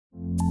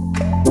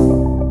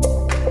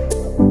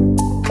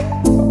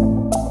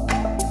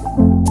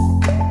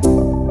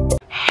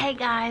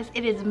guys,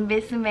 it is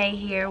Miss May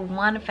here,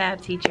 one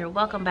fab teacher.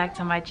 Welcome back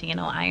to my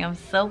channel. I am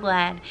so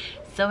glad,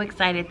 so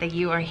excited that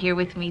you are here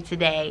with me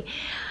today.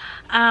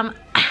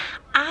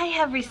 I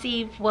have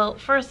received, well,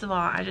 first of all,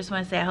 I just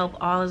want to say I hope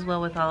all is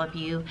well with all of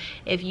you.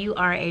 If you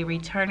are a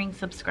returning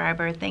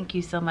subscriber, thank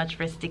you so much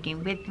for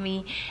sticking with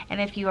me. And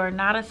if you are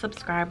not a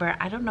subscriber,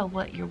 I don't know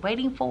what you're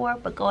waiting for,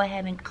 but go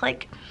ahead and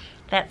click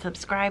that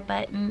subscribe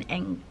button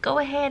and go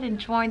ahead and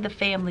join the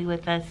family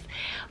with us.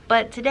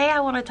 But today I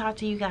want to talk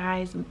to you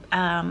guys.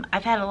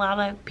 I've had a lot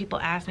of people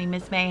ask me,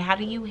 Miss May, how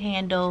do you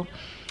handle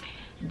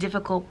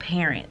difficult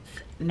parents?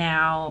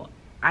 Now,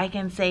 I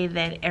can say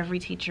that every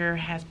teacher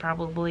has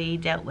probably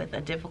dealt with a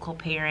difficult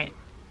parent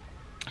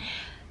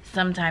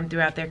sometime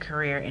throughout their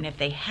career, and if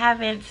they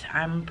haven't,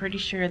 I'm pretty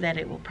sure that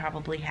it will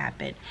probably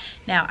happen.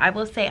 Now, I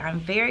will say I'm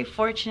very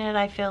fortunate,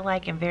 I feel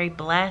like, and very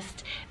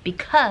blessed,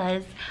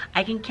 because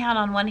I can count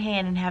on one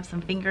hand and have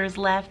some fingers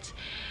left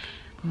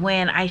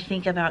when I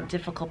think about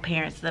difficult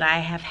parents that I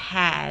have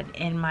had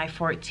in my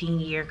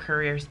 14-year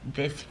career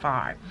this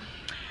far.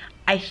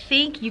 I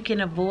think you can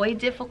avoid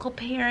difficult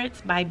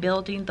parents by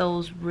building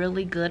those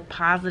really good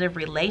positive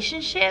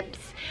relationships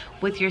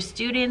with your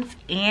students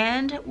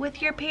and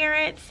with your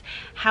parents.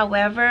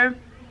 However,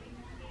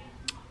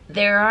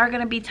 there are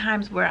going to be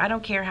times where I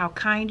don't care how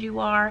kind you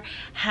are,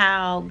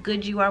 how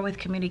good you are with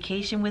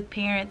communication with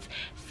parents.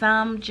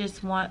 Some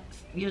just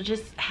you'll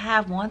just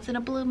have once in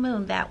a blue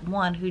moon that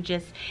one who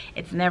just,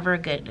 it's never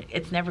good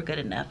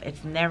enough.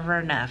 It's never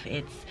enough.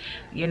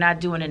 You're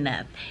not doing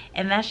enough.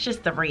 And that's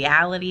just the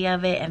reality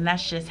of it, and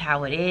that's just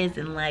how it is.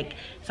 And like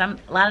a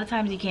lot of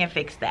times you can't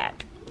fix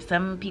that.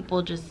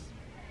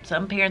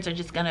 Some parents are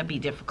just gonna be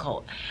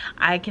difficult.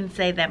 I can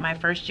say that my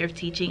first year of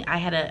teaching, I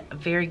had a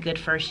very good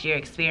first year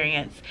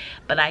experience,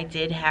 but I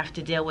did have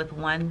to deal with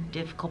one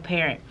difficult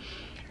parent.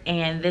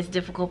 And this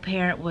difficult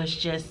parent was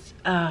just,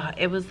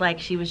 it was like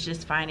she was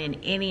just finding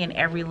any and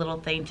every little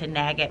thing to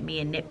nag at me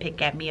and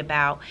nitpick at me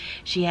about.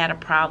 She had a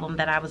problem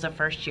that I was a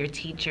first year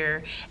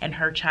teacher and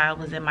her child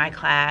was in my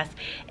class.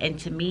 And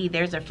to me,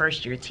 there's a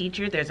first year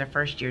teacher, there's a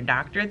first year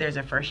doctor, there's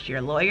a first year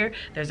lawyer,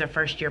 there's a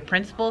first year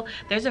principal,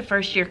 there's a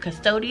first year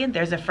custodian,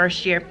 there's a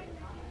first year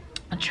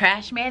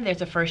trash man,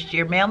 there's a first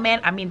year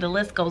mailman. I mean, the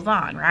list goes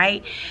on,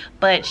 right?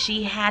 But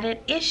she had an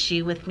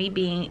issue with me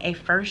being a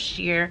first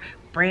year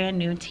brand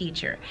new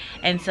teacher,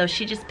 and so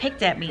she just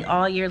picked at me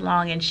all year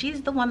long, and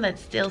she's the one that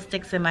still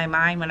sticks in my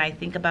mind when I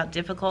think about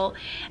difficult.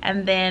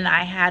 And then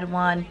I had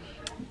one,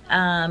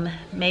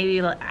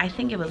 maybe I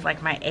think it was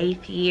like my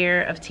 8th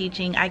year of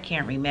teaching, I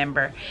can't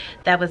remember,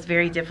 that was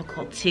very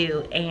difficult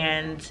too,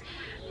 and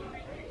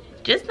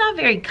just not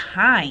very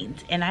kind.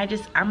 And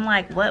I'm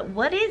like,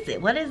 what is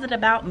it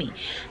about me?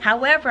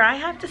 However, I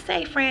have to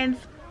say, friends,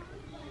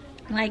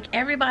 like,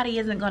 everybody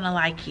isn't gonna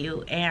like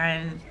you,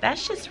 and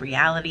that's just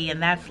reality,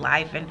 and that's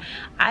life. And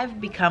I've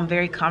become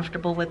very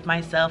comfortable with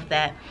myself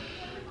that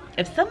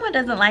if someone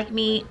doesn't like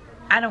me,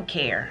 I don't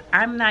care.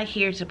 I'm not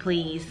here to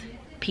please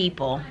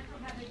people.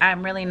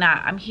 I'm really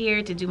not. I'm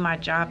here to do my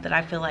job that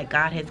I feel like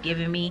God has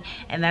given me,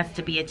 and that's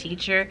to be a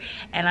teacher,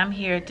 and I'm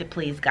here to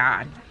please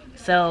God.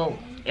 So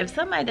if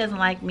somebody doesn't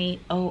like me,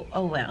 oh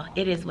well,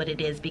 it is what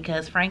it is,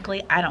 because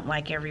frankly, I don't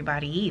like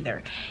everybody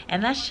either.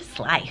 And that's just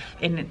life,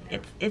 and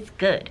it's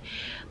good.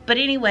 But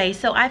anyway,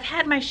 so I've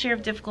had my share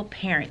of difficult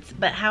parents,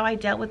 but how I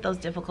dealt with those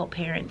difficult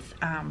parents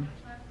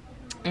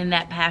in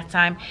that past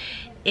time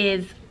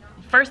is,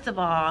 first of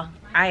all,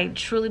 I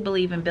truly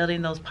believe in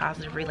building those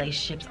positive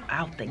relationships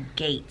out the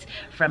gate,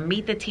 from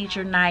meet the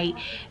teacher night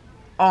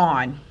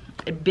on.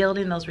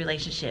 Building those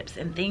relationships,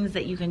 and things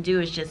that you can do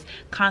is just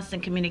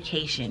constant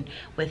communication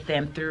with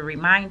them through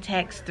remind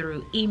text,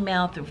 through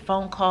email, through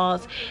phone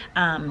calls,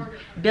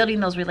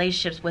 building those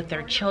relationships with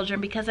their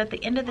children, because at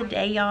the end of the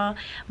day, y'all,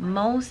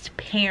 most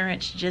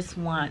parents just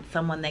want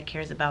someone that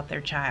cares about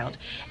their child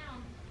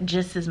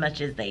just as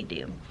much as they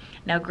do.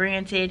 Now,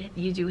 granted,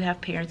 you do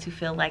have parents who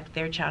feel like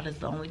their child is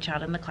the only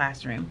child in the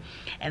classroom,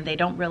 and they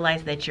don't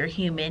realize that you're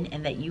human,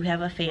 and that you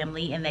have a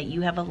family, and that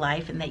you have a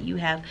life, and that you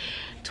have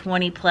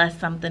 20 plus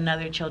something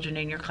other children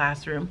in your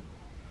classroom,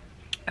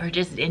 or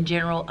just in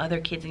general other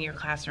kids in your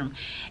classroom.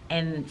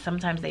 And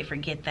sometimes they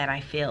forget that,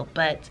 I feel.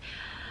 But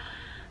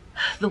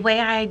the way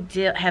I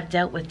have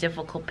dealt with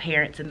difficult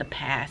parents in the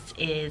past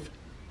is,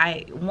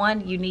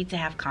 one, you need to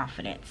have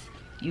confidence.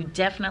 You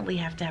definitely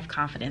have to have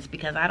confidence,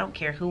 because I don't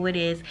care who it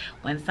is,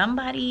 when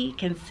somebody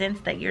can sense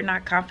that you're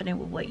not confident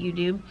with what you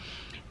do,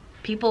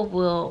 people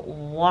will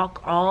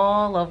walk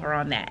all over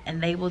on that,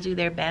 and they will do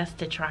their best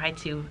to try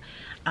to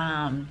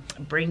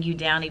bring you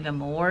down even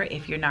more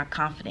if you're not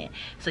confident.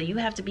 So you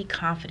have to be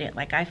confident.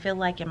 Like, I feel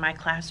like in my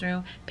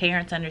classroom,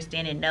 parents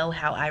understand and know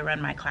how I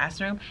run my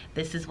classroom.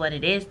 This is what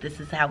it is. This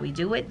is how we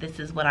do it. This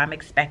is what I'm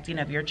expecting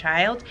of your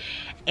child.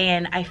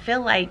 And I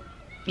feel like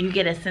you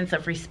get a sense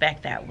of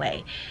respect that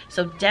way.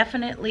 So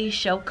definitely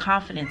show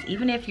confidence.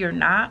 Even if you're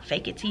not,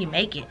 fake it till you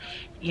make it,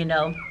 you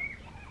know.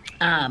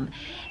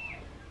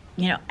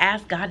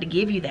 ask God to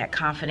give you that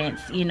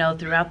confidence,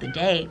 throughout the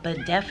day,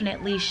 but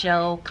definitely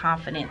show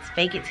confidence.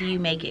 Fake it till you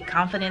make it.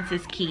 Confidence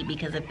is key,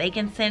 because if they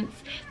can sense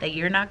that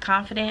you're not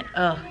confident,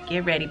 oh,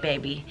 get ready,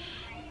 baby.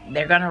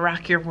 They're going to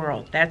rock your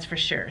world, that's for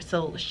sure.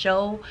 So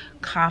show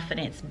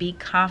confidence. Be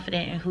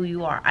confident in who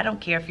you are. I don't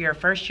care if you're a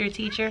first-year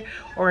teacher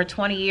or a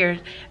 20-year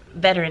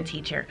veteran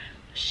teacher.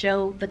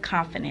 Show the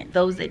confidence.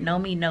 Those that know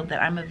me know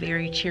that I'm a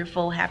very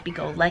cheerful,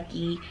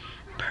 happy-go-lucky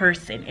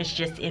person. It's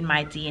just in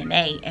my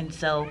DNA. And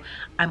so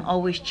I'm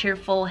always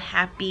cheerful,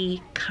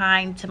 happy,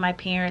 kind to my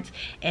parents.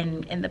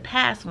 And in the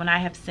past, when I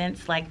have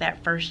sensed like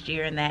that first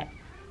year and that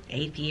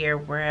 8th year,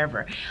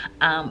 wherever,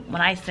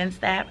 when I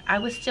sensed that, I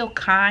was still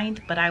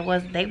kind, but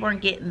they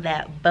weren't getting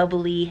that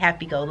bubbly,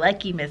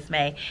 happy-go-lucky Miss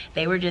May.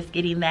 They were just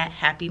getting that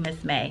happy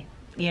Miss May.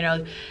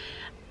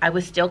 I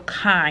was still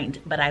kind,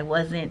 but I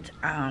wasn't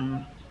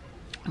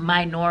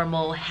my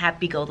normal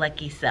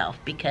happy-go-lucky self,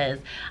 because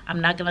I'm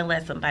not gonna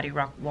let somebody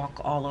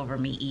walk all over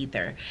me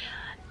either.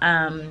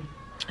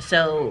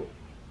 So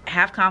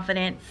have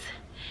confidence,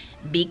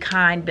 be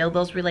kind, build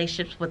those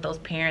relationships with those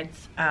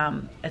parents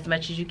as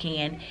much as you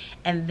can,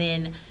 and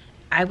then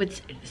I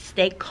would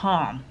stay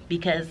calm,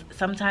 because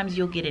sometimes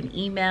you'll get an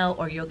email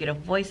or you'll get a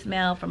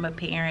voicemail from a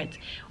parent,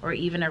 or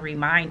even a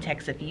remind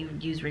text if you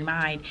use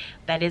remind,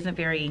 that isn't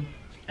very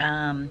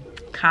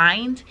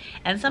kind.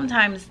 And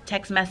sometimes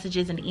text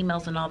messages and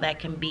emails and all that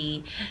can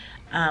be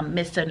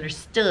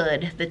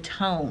misunderstood, the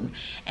tone.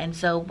 And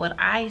so what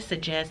I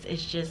suggest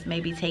is just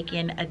maybe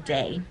taking a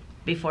day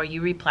before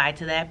you reply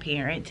to that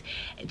parent,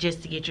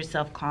 just to get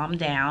yourself calmed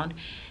down,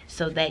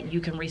 so that you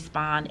can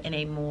respond in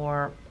a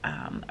more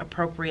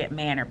appropriate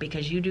manner,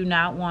 because you do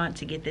not want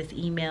to get this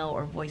email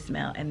or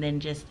voicemail and then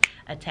just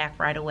attack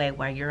right away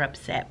while you're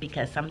upset,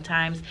 because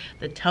sometimes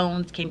the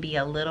tones can be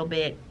a little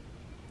bit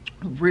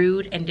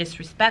rude and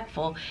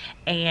disrespectful,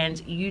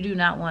 and you do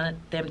not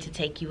want them to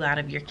take you out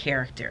of your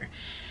character.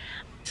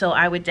 So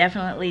I would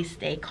definitely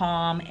stay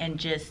calm and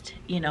just,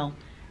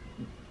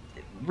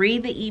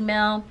 read the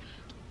email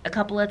a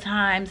couple of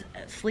times,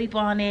 sleep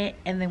on it,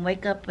 and then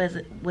wake up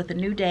with a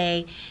new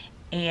day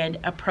and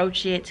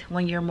approach it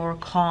when you're more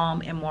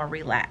calm and more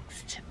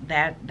relaxed.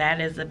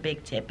 That is a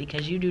big tip,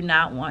 because you do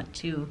not want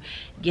to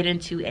get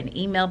into an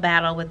email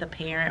battle with a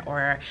parent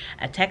or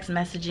a text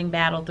messaging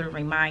battle through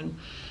remind.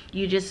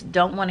 You just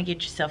don't want to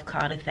get yourself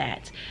caught at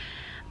that.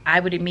 I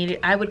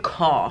would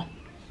call.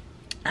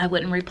 I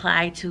wouldn't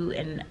reply to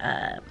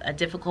a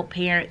difficult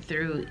parent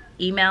through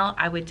email.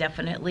 I would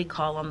definitely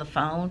call on the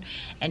phone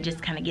and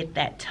just kind of get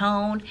that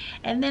tone.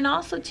 And then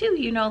also too,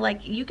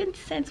 like you can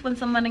sense when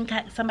somebody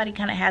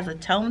kind of has a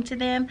tone to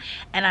them.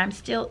 And I'm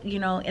still,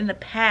 in the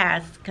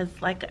past,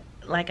 because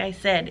like I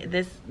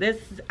said,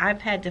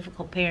 I've had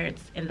difficult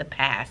parents in the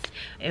past,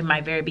 in my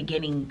very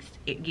beginning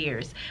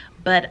years.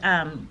 But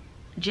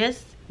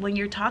just when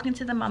you're talking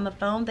to them on the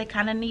phone, they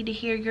kind of need to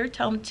hear your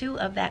tone too,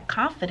 of that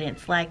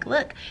confidence. Like,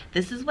 look,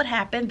 this is what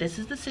happened. This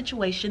is the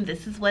situation.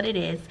 This is what it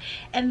is.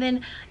 And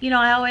then,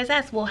 I always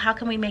ask, well, how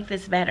can we make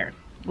this better?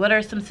 What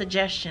are some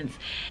suggestions?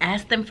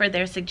 Ask them for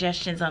their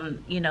suggestions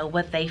on,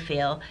 what they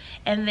feel,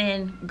 and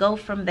then go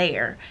from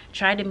there.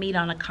 Try to meet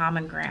on a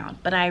common ground.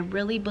 But I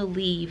really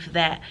believe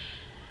that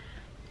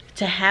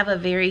to have a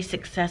very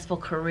successful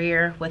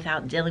career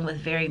without dealing with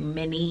very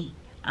many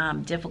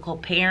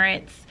difficult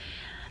parents,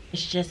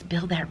 it's just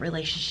build that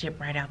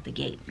relationship right out the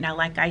gate. Now,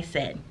 like I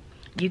said,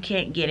 you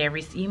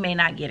may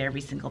not get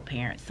every single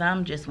parent.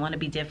 Some just want to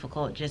be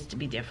difficult just to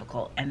be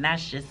difficult, and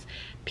that's just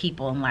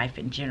people in life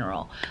in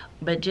general.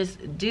 But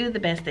just do the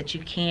best that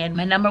you can.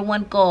 My number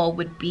one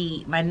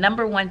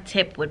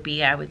tip would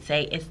be, I would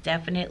say, is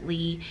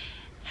definitely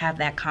have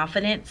that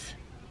confidence.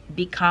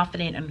 Be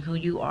confident in who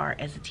you are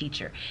as a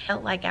teacher.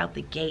 Felt like out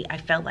the gate, I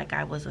felt like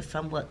I was a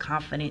somewhat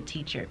confident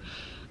teacher.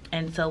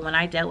 And so when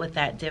I dealt with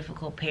that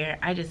difficult parent,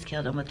 I just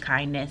killed him with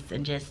kindness,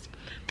 and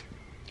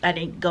I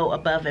didn't go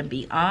above and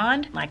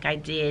beyond like I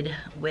did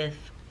with,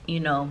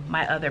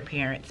 my other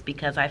parents,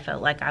 because I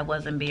felt like I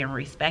wasn't being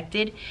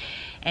respected.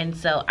 And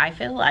so I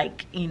feel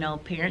like,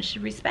 parents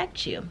should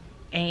respect you,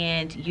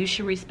 and you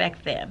should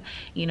respect them,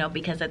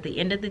 because at the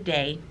end of the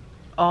day,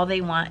 all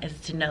they want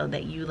is to know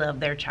that you love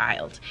their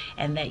child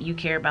and that you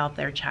care about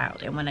their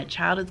child. And when a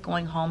child is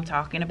going home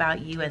talking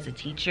about you as a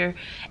teacher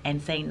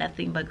and saying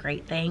nothing but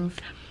great things,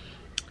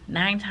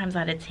 9 times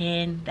out of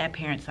 10, that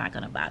parent's not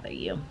going to bother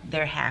you.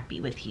 They're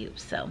happy with you.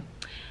 So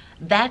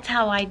that's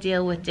how I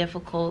deal with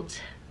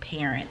difficult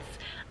parents.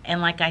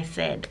 And like I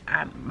said,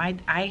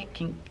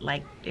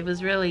 it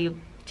was really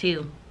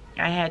 2.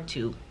 I had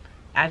 2.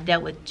 I've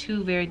dealt with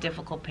 2 very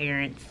difficult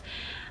parents.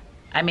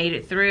 I made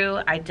it through.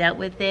 I dealt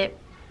with it.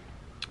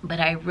 But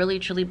I really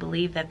truly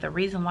believe that the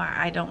reason why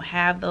I don't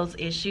have those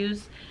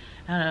issues,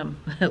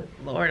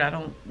 Lord, I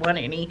don't want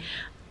any,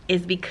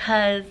 is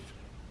because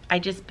I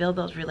just build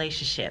those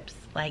relationships.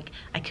 Like,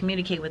 I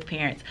communicate with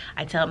parents.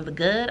 I tell them the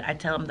good, I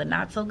tell them the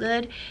not so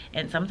good,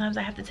 and sometimes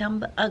I have to tell them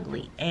the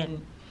ugly.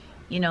 And,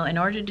 in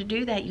order to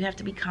do that, you have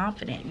to be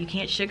confident. You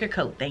can't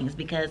sugarcoat things,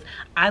 because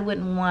I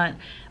wouldn't want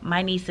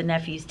my niece and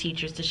nephew's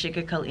teachers to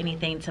sugarcoat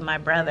anything to my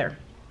brother.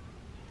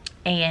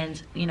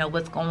 and you know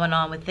what's going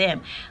on with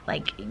them.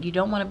 Like, you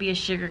don't want to be a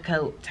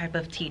sugarcoat type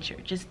of teacher.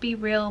 Just be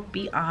real,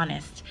 be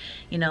honest,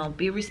 you know,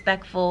 be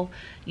respectful,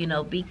 you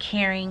know, be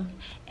caring,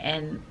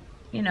 and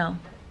you know,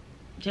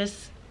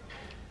 just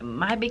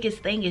my biggest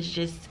thing is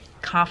just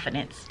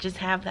confidence. Just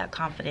have that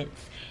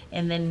confidence,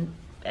 and then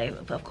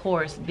of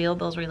course build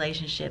those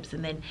relationships,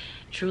 and then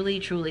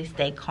truly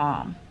stay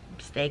calm.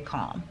 Stay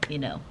calm, you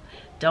know.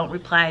 Don't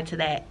reply to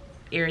that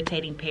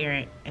irritating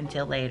parent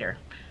until later.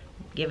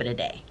 Give it a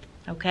day.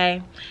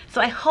 Okay, so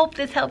I hope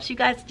this helps you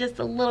guys just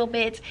a little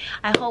bit.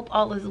 I hope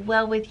all is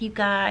well with you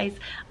guys.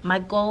 My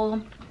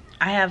goal,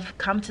 I have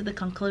come to the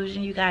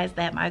conclusion, you guys,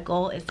 that my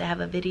goal is to have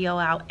a video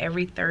out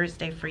every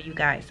Thursday for you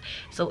guys.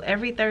 So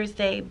every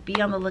Thursday,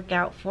 be on the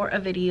lookout for a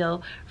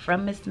video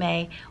from Miss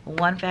May,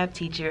 One Fab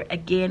Teacher.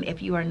 Again,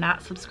 if you are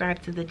not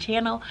subscribed to the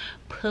channel,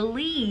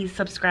 please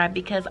subscribe,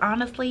 because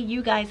honestly,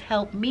 you guys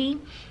help me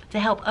to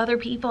help other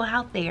people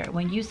out there.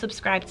 When you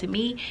subscribe to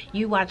me,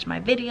 you watch my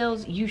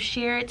videos, you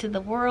share it to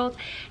the world.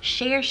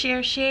 Share,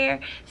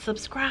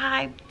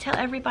 subscribe, tell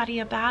everybody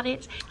about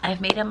it. I've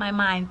made up my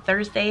mind,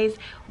 Thursdays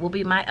will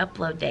be my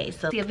upload day.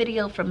 So see a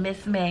video from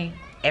Miss May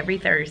every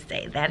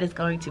Thursday. That is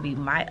going to be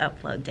my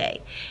upload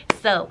day.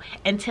 So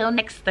until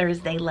next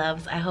Thursday,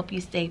 loves, I hope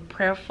you stay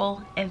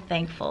prayerful and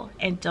thankful,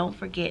 and don't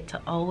forget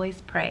to always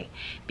pray,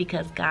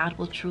 because God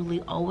will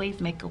truly always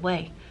make a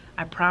way.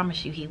 I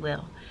promise you he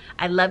will.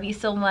 I love you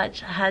so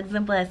much. Hugs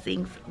and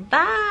blessings.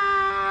 Bye.